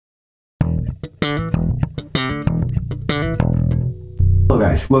Hello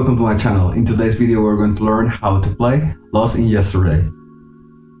guys, welcome to my channel. In today's video we're going to learn how to play Lost in Yesterday.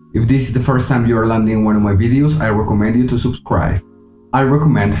 If this is the first time you are landing one of my videos, I recommend you to subscribe. I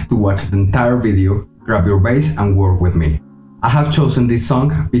recommend to watch the entire video, grab your bass and work with me. I have chosen this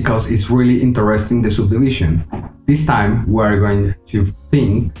song because it's really interesting, the subdivision. This time we are going to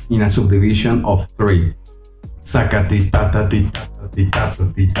think in a subdivision of 3.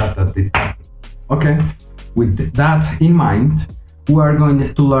 Okay, with that in mind, we are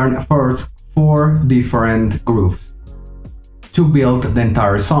going to learn first 4 different grooves to build the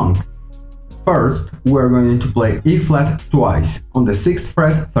entire song. First, we are going to play E flat twice on the 6th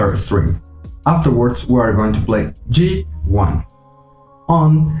fret 3rd string. Afterwards, we are going to play G once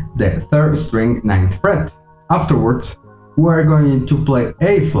on the 3rd string 9th fret. Afterwards, we are going to play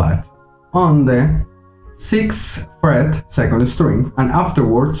A flat on the 6th fret 2nd string, and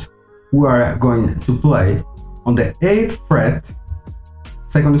afterwards we are going to play on the 8th fret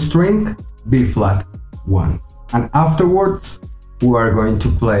 2nd string B flat once, and afterwards we are going to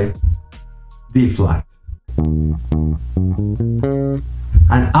play D flat.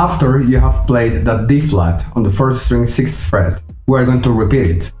 And after you have played that D flat on the 1st string 6th fret, we are going to repeat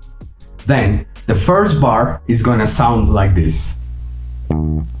it. Then the first bar is gonna sound like this.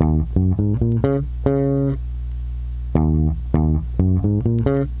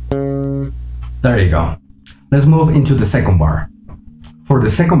 There you go. Let's move into the second bar. For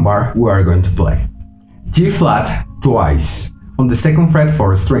the second bar, we are going to play G flat twice on the 2nd fret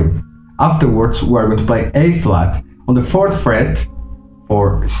 4th string. Afterwards, we are going to play A flat on the 4th fret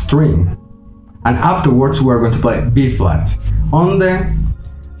 4th string. And afterwards, we are going to play B flat on the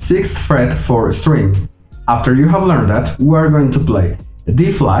 6th fret 4th string. After you have learned that, we are going to play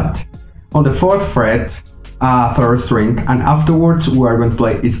D flat on the 4th fret 3rd string, and afterwards we are going to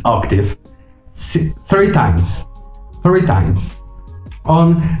play its octave 3 times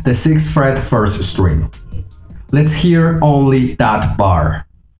on the 6th fret 1st string. Let's hear only that bar.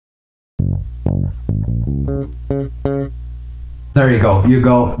 There you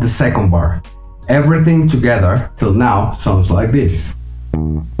go, the second bar. Everything together till now sounds like this.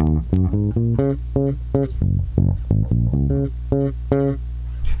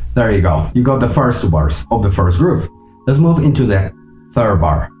 There you go, you got the first 2 bars of the first groove. Let's move into the third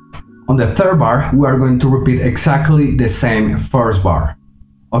bar. On the third bar, we are going to repeat exactly the same first bar.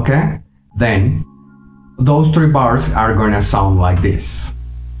 Okay? Then, those 3 bars are gonna sound like this.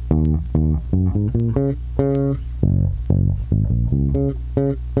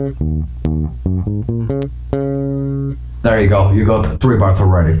 There you go, you got 3 bars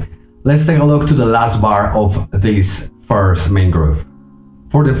already. Let's take a look to the last bar of this first main groove.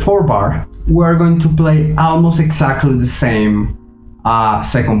 For the 4th bar, we are going to play almost exactly the same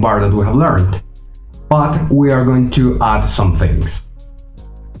second bar that we have learned, but we are going to add some things.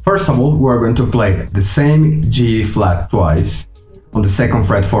 First of all, we are going to play the same G flat twice on the 2nd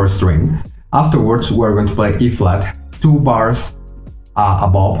fret 4th string. Afterwards, we are going to play E flat 2 bars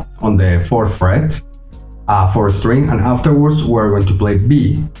above on the 4th fret 4th string, and afterwards we are going to play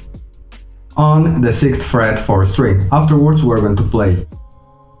B on the 6th fret 4th string. Afterwards, we are going to play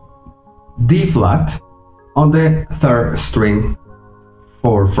D flat on the 3rd string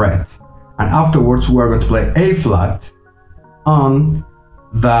 4th fret, and afterwards we are going to play A flat on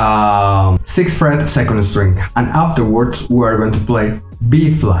the 6th fret 2nd string, and afterwards we are going to play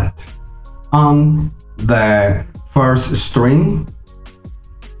B flat on the 1st string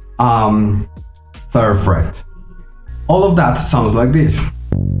 3rd fret. All of that sounds like this.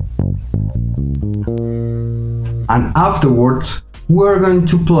 And afterwards we are going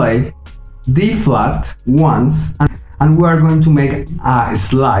to play D flat once, and we are going to make a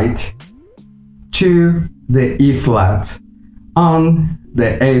slide to the E flat on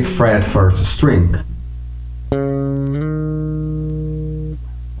the 8th fret 1st string.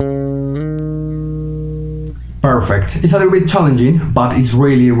 Perfect. It's a little bit challenging, but it's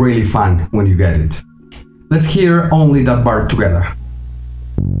really fun when you get it. Let's hear only that bar together.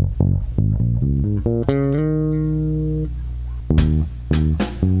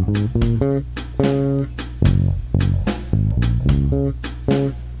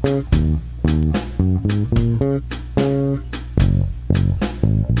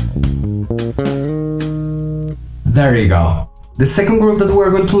 There you go. The second groove that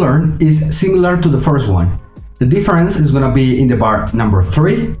we're going to learn is similar to the first one. The difference is going to be in the bar number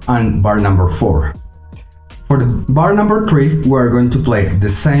 3 and bar number 4. For the bar number 3, we're going to play the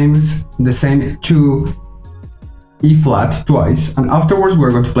same 2 E flat twice, and afterwards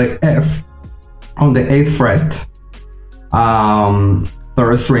we're going to play F on the 8th fret, 3rd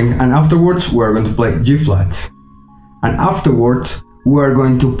third string, and afterwards we are going to play G flat, and afterwards we are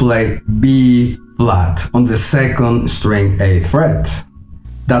going to play B flat on the second string 8th fret.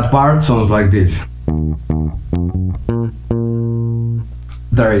 That bar sounds like this.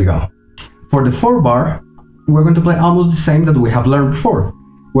 There you go. For the 4 bar, we're going to play almost the same that we have learned before.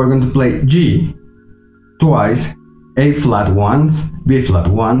 We're going to play G twice, A flat once, B flat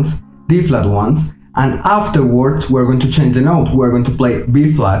once, D flat once, and afterwards we're going to change the note. We're going to play B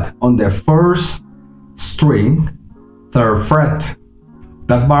flat on the first string 3rd fret.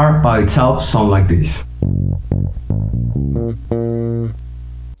 That bar by itself sounds like this.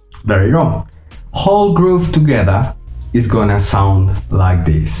 There you go. Whole groove together is gonna sound like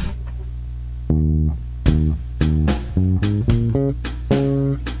this.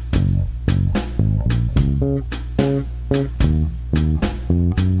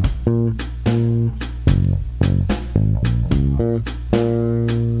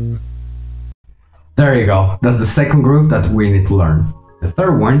 There you go. That's the second groove that we need to learn. The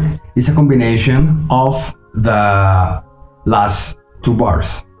third one is a combination of the last 2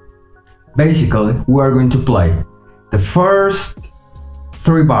 bars. Basically, we are going to play the first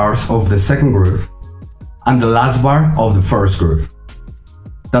 3 bars of the second groove and the last bar of the first groove.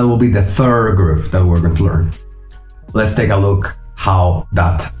 That will be the third groove that we're going to learn. Let's take a look how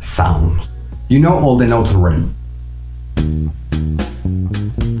that sounds. You know all the notes already.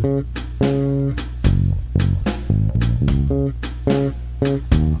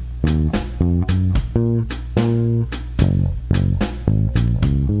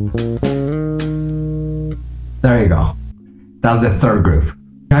 There you go. That's the third groove.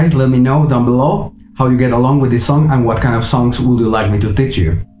 Guys, let me know down below how you get along with this song and what kind of songs would you like me to teach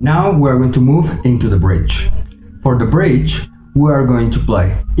you. Now we're going to move into the bridge. For the bridge, we are going to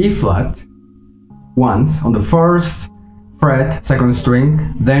play E flat once on the first fret, second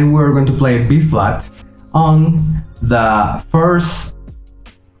string, then we're going to play B flat on the first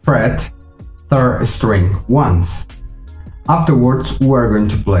fret, third string once. Afterwards, we're going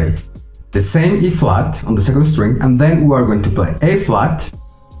to play the same E flat on the second string, and then we are going to play A flat,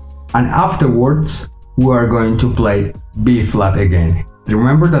 and afterwards we are going to play B flat again.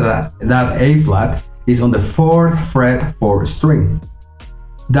 Remember that A flat is on the 4th fret, 4th string.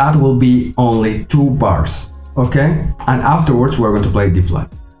 That will be only 2 bars, okay? And afterwards we're going to play D flat.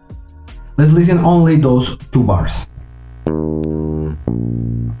 Let's listen only those 2 bars.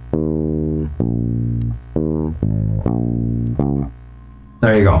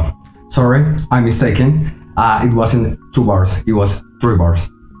 There you go. Sorry, I'm mistaken. It wasn't 2 bars, it was 3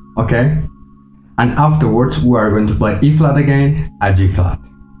 bars. Okay? And afterwards we are going to play E flat again, a G flat.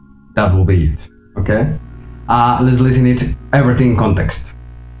 That will be it. Okay? Let's listen it everything in context.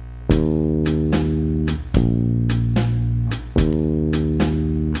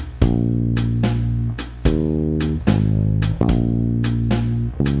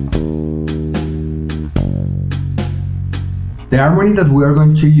 The harmony that we are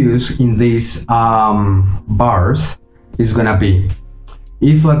going to use in these bars is gonna be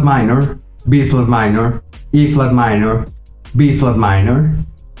E flat minor, B flat minor, E flat minor, B flat minor,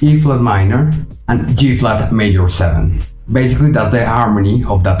 E flat minor, and G flat major 7. Basically, that's the harmony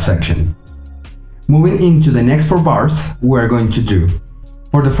of that section. Moving into the next 4 bars, we are going to do,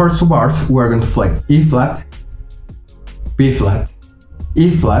 for the first 2 bars, we are going to play E flat, B flat, E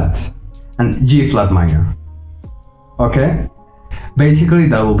flat, and G flat minor. Okay? Basically,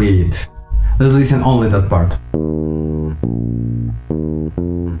 that will be it. Let's listen only that part.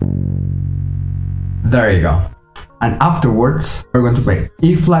 There you go. And afterwards, we're going to play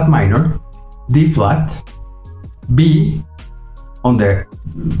E flat minor, D flat, B on the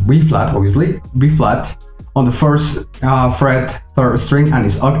B flat, obviously, B flat on the first fret, 3rd string, and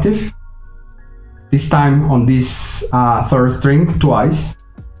its octave. This time on this 3rd string twice,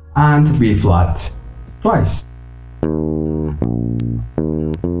 and B flat twice.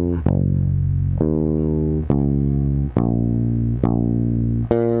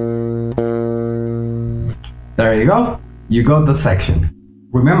 There you go, you got the section.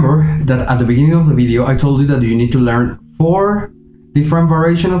 Remember that at the beginning of the video I told you that you need to learn 4 different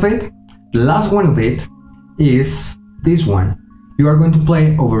variations of it. The last one of it is this one. You are going to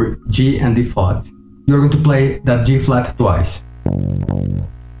play over G and D flat. You are going to play that G flat twice.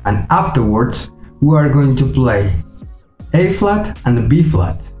 And afterwards we are going to play A flat and B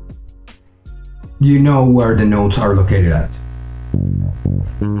flat. You know where the notes are located at.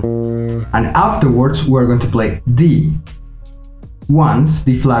 And afterwards we're going to play D once,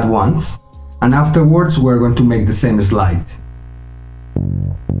 D flat once, and afterwards we're going to make the same slide.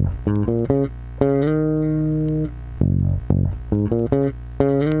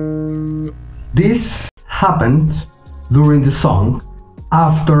 This happened during the song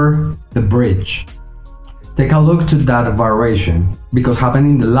after the bridge. Take a look to that variation because it happened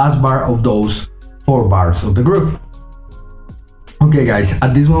in the last bar of those 4 bars of the groove. Okay guys,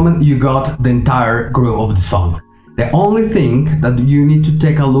 at this moment you got the entire groove of the song. The only thing that you need to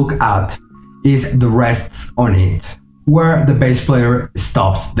take a look at is the rests on it, where the bass player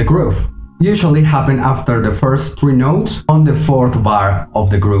stops the groove. Usually happen after the first 3 notes on the 4th bar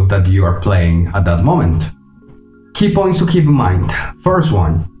of the groove that you are playing at that moment. Key points to keep in mind. First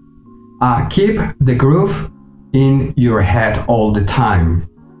one, keep the groove in your head all the time.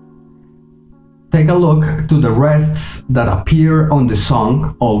 Take a look to the rests that appear on the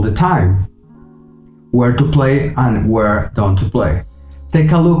song all the time. Where to play and where don't to play.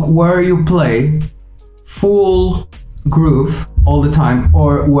 Take a look where you play full groove all the time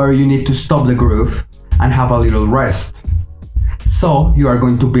or where you need to stop the groove and have a little rest. So you are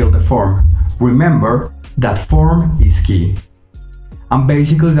going to build a form. Remember that form is key. And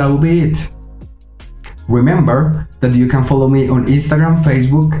basically that will be it. Remember that you can follow me on Instagram,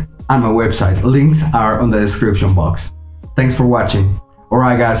 Facebook and my website. Links are on the description box. Thanks for watching.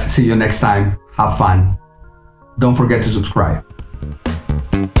 Alright guys, see you next time. Have fun. Don't forget to subscribe.